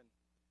this happen.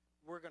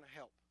 We're going to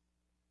help.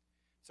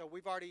 So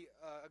we've already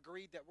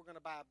agreed that we're going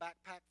to buy a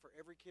backpack for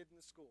every kid in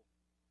the school.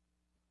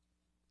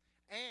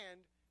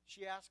 And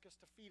she asked us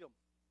to feed them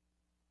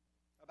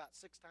about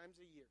 6 times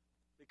a year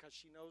because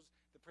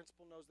the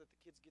principal knows that the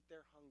kids get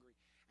there hungry.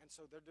 And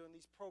so they're doing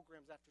these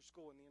programs after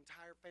school, and the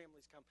entire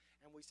families come.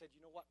 And we said, you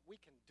know what, we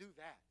can do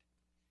that.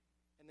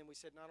 And then we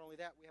said, not only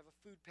that, we have a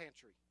food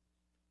pantry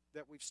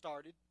that we've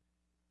started,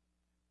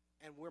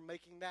 and we're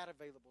making that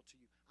available to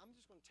you. I'm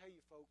just going to tell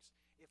you, folks,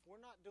 if we're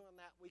not doing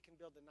that, we can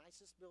build the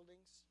nicest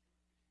buildings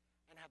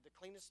and have the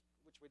cleanest,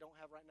 which we don't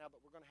have right now,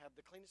 but we're going to have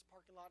the cleanest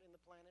parking lot in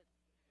the planet.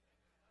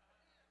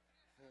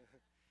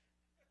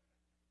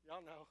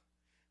 Y'all know.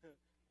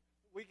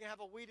 We can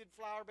have a weeded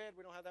flower bed.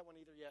 We don't have that one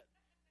either yet.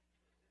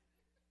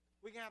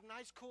 We can have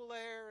nice cool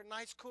air and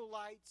nice cool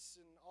lights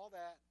and all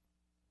that.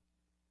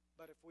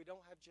 But if we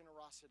don't have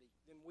generosity,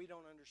 then we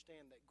don't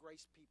understand that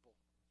grace people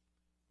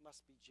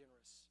must be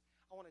generous.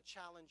 I want to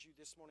challenge you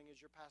this morning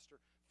as your pastor.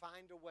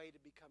 Find a way to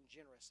become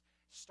generous.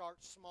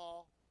 Start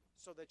small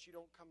so that you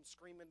don't come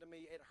screaming to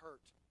me, it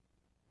hurt.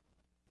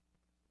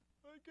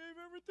 I gave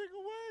everything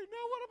away.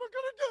 Now what am I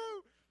going to do?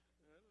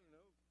 I don't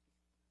know.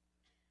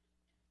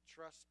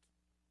 Trust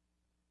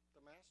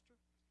the master?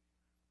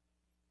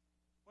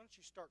 Why don't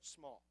you start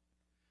small?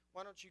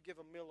 Why don't you give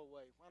a meal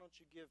away? Why don't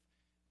you give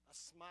a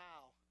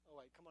smile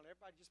away? Come on,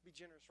 everybody just be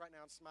generous right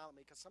now and smile at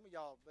me, because some of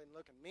y'all have been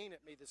looking mean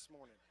at me this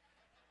morning.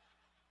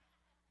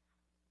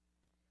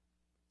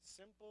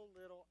 Simple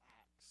little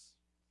acts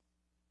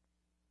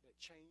that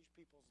change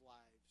people's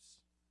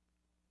lives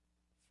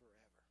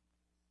forever.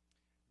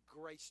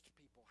 Graced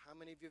people. How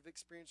many of you have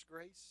experienced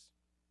grace?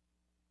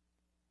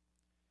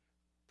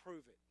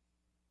 Prove it.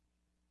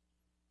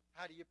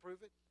 How do you prove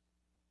it?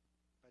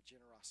 By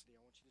generosity. I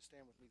want you to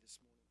stand with me this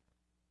morning.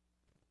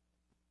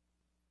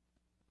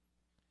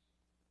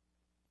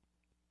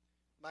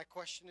 My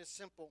question is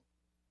simple.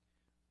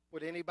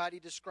 Would anybody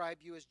describe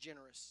you as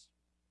generous?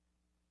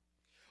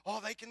 Oh,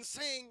 they can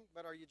sing,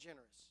 but are you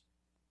generous?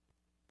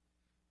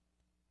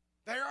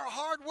 They're a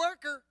hard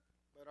worker,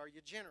 but are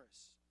you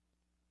generous?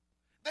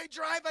 They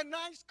drive a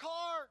nice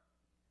car,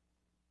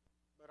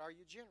 but are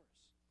you generous?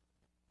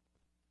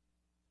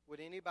 Would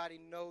anybody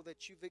know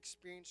that you've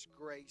experienced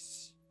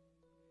grace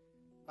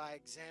by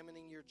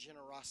examining your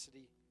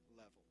generosity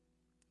level?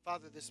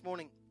 Father, this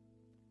morning,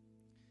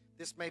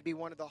 this may be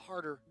one of the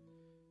harder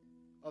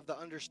of the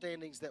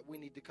understandings that we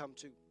need to come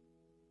to.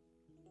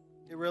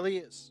 It really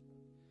is.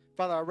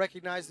 Father, I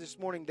recognize this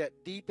morning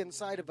that deep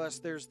inside of us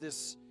there's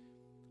this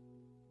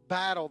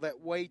battle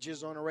that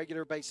wages on a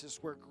regular basis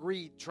where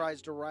greed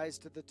tries to rise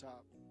to the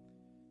top.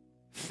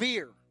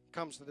 Fear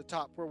comes to the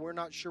top where we're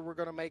not sure we're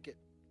going to make it.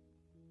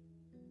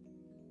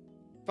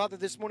 Father,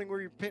 this morning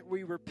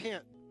we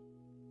repent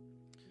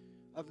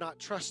of not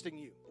trusting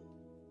you.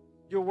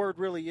 Your word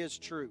really is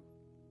true.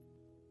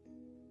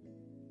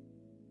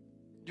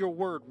 Your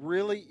word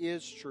really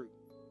is true.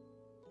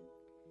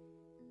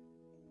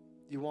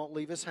 You won't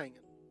leave us hanging.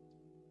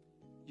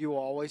 You will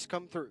always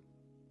come through.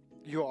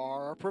 You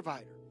are our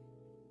provider.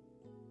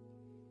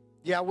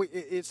 Yeah,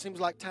 it seems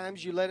like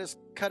times you let us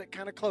cut it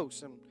kind of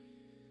close. And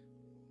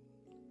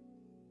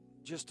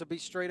just to be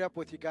straight up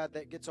with you, God,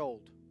 that gets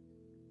old.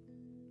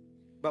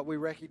 But we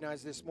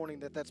recognize this morning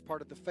that that's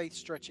part of the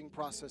faith-stretching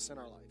process in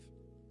our life.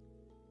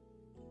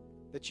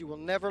 That you will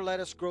never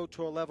let us grow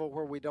to a level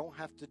where we don't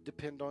have to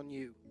depend on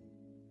you.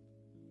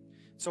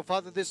 So,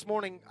 Father, this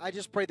morning, I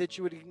just pray that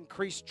you would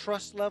increase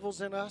trust levels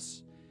in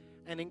us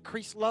and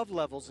increase love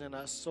levels in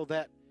us so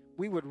that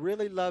we would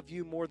really love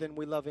you more than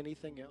we love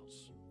anything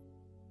else.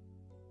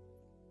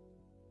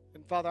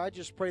 And, Father, I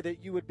just pray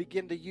that you would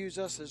begin to use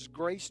us as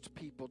graced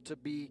people to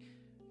be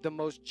the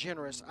most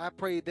generous. I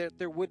pray that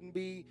there wouldn't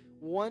be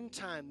one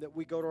time that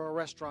we go to a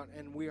restaurant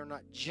and we are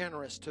not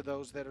generous to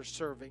those that are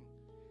serving.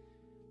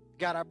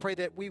 God, I pray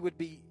that we would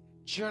be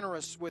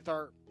generous with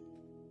our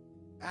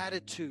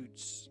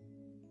attitudes,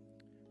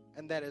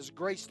 and that as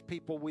graced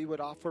people, we would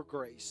offer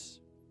grace.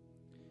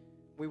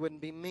 We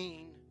wouldn't be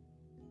mean.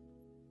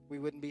 We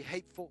wouldn't be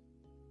hateful.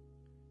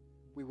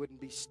 We wouldn't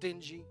be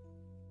stingy.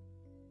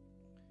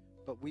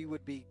 But we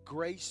would be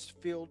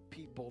grace-filled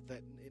people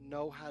that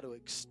know how to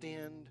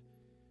extend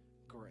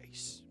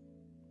grace.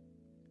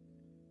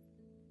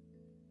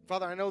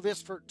 Father, I know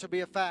this to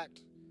be a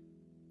fact.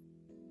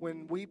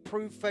 When we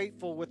prove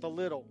faithful with a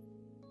little,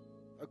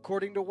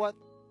 according to what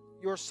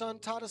your son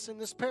taught us in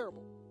this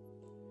parable,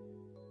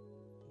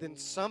 then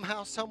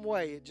somehow, some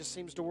way, it just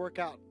seems to work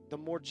out. The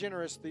more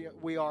generous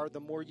we are, the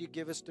more you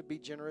give us to be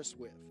generous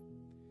with.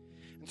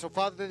 And so,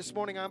 Father, this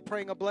morning I'm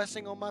praying a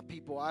blessing on my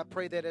people. I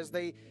pray that as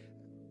they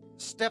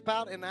step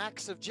out in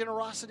acts of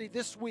generosity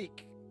this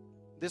week,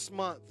 this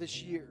month,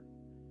 this year,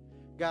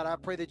 God, I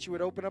pray that you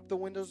would open up the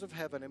windows of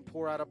heaven and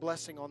pour out a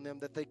blessing on them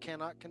that they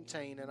cannot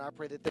contain. And I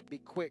pray that they'd be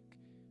quick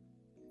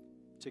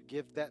to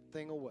give that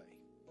thing away.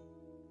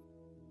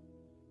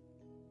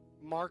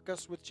 Mark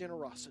us with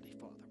generosity,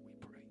 Father.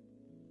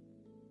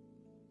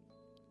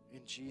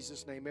 In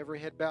Jesus' name, every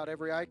head bowed,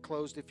 every eye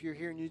closed. If you're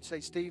here and you'd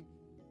say, Steve,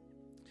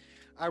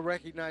 I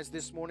recognize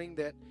this morning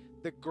that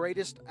the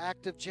greatest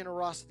act of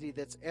generosity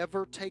that's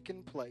ever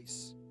taken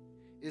place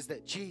is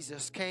that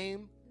Jesus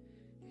came,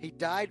 He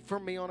died for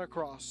me on a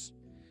cross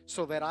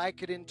so that I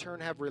could in turn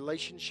have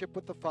relationship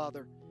with the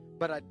Father,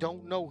 but I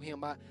don't know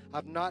Him.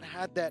 I've not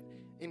had that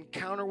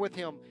encounter with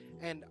Him,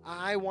 and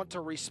I want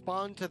to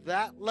respond to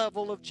that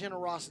level of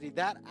generosity,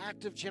 that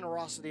act of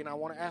generosity, and I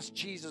want to ask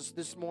Jesus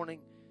this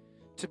morning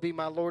to be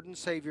my Lord and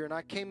Savior. And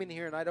I came in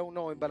here and I don't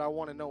know Him, but I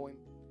want to know Him.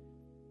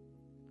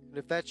 And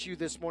if that's you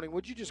this morning,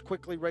 would you just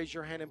quickly raise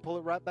your hand and pull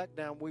it right back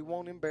down? We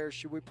won't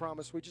embarrass you, we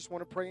promise. We just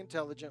want to pray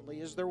intelligently.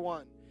 Is there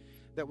one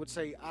that would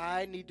say,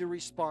 I need to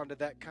respond to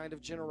that kind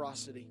of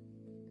generosity?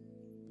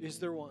 Is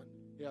there one?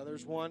 Yeah,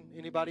 there's one.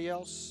 Anybody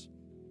else?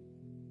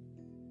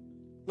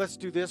 Let's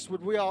do this.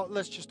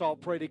 Let's just all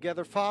pray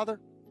together. Father,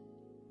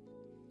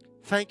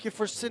 thank you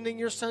for sending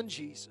your Son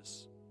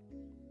Jesus.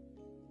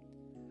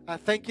 I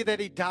thank you that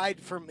He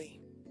died for me.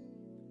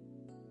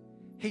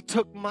 He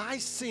took my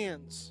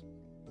sins.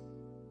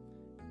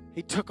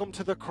 He took them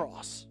to the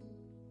cross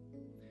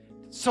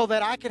so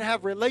that I could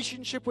have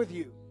relationship with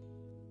you.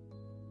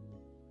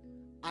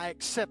 I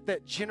accept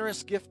that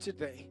generous gift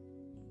today.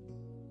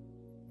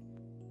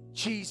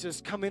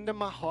 Jesus, come into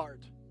my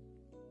heart.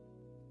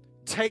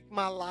 Take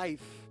my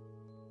life.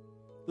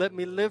 Let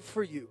me live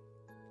for you.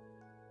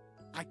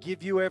 I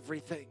give you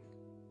everything.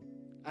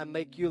 I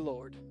make you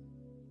Lord.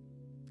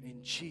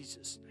 In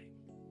Jesus' name,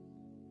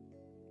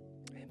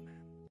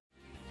 amen.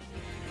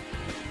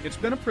 It's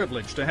been a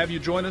privilege to have you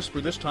join us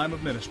for this time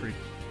of ministry.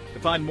 To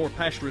find more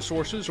Passion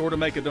resources or to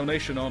make a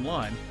donation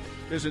online,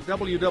 visit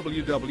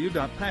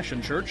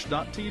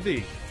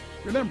www.passionchurch.tv.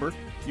 Remember,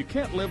 you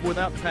can't live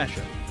without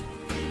passion.